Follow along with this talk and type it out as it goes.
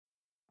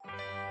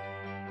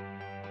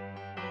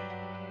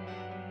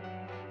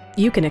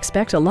You can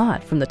expect a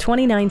lot from the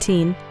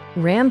 2019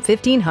 Ram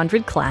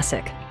 1500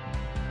 Classic.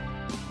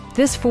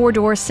 This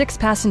four-door,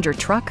 six-passenger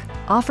truck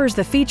offers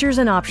the features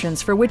and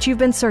options for which you've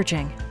been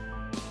searching.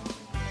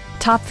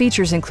 Top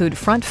features include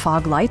front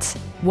fog lights,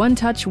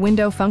 one-touch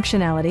window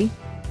functionality,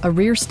 a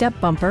rear step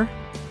bumper,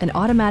 an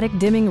automatic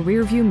dimming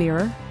rear-view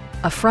mirror,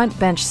 a front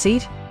bench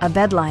seat, a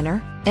bed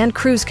liner, and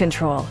cruise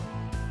control.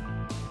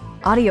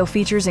 Audio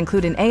features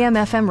include an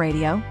AM/FM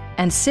radio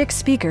and 6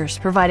 speakers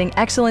providing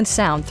excellent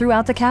sound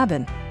throughout the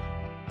cabin.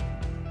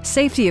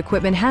 Safety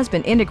equipment has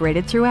been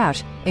integrated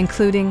throughout,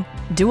 including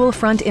dual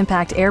front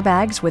impact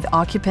airbags with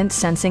occupant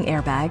sensing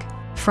airbag,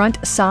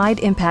 front side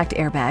impact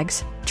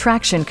airbags,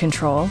 traction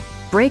control,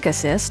 brake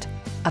assist,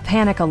 a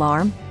panic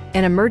alarm,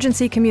 an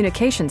emergency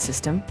communication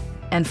system,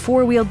 and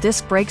 4-wheel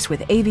disc brakes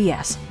with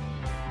ABS.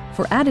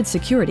 For added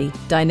security,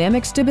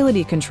 dynamic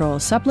stability control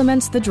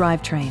supplements the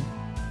drivetrain.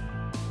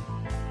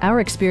 Our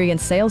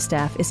experienced sales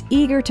staff is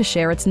eager to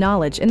share its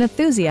knowledge and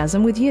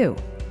enthusiasm with you.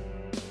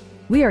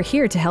 We are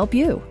here to help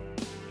you.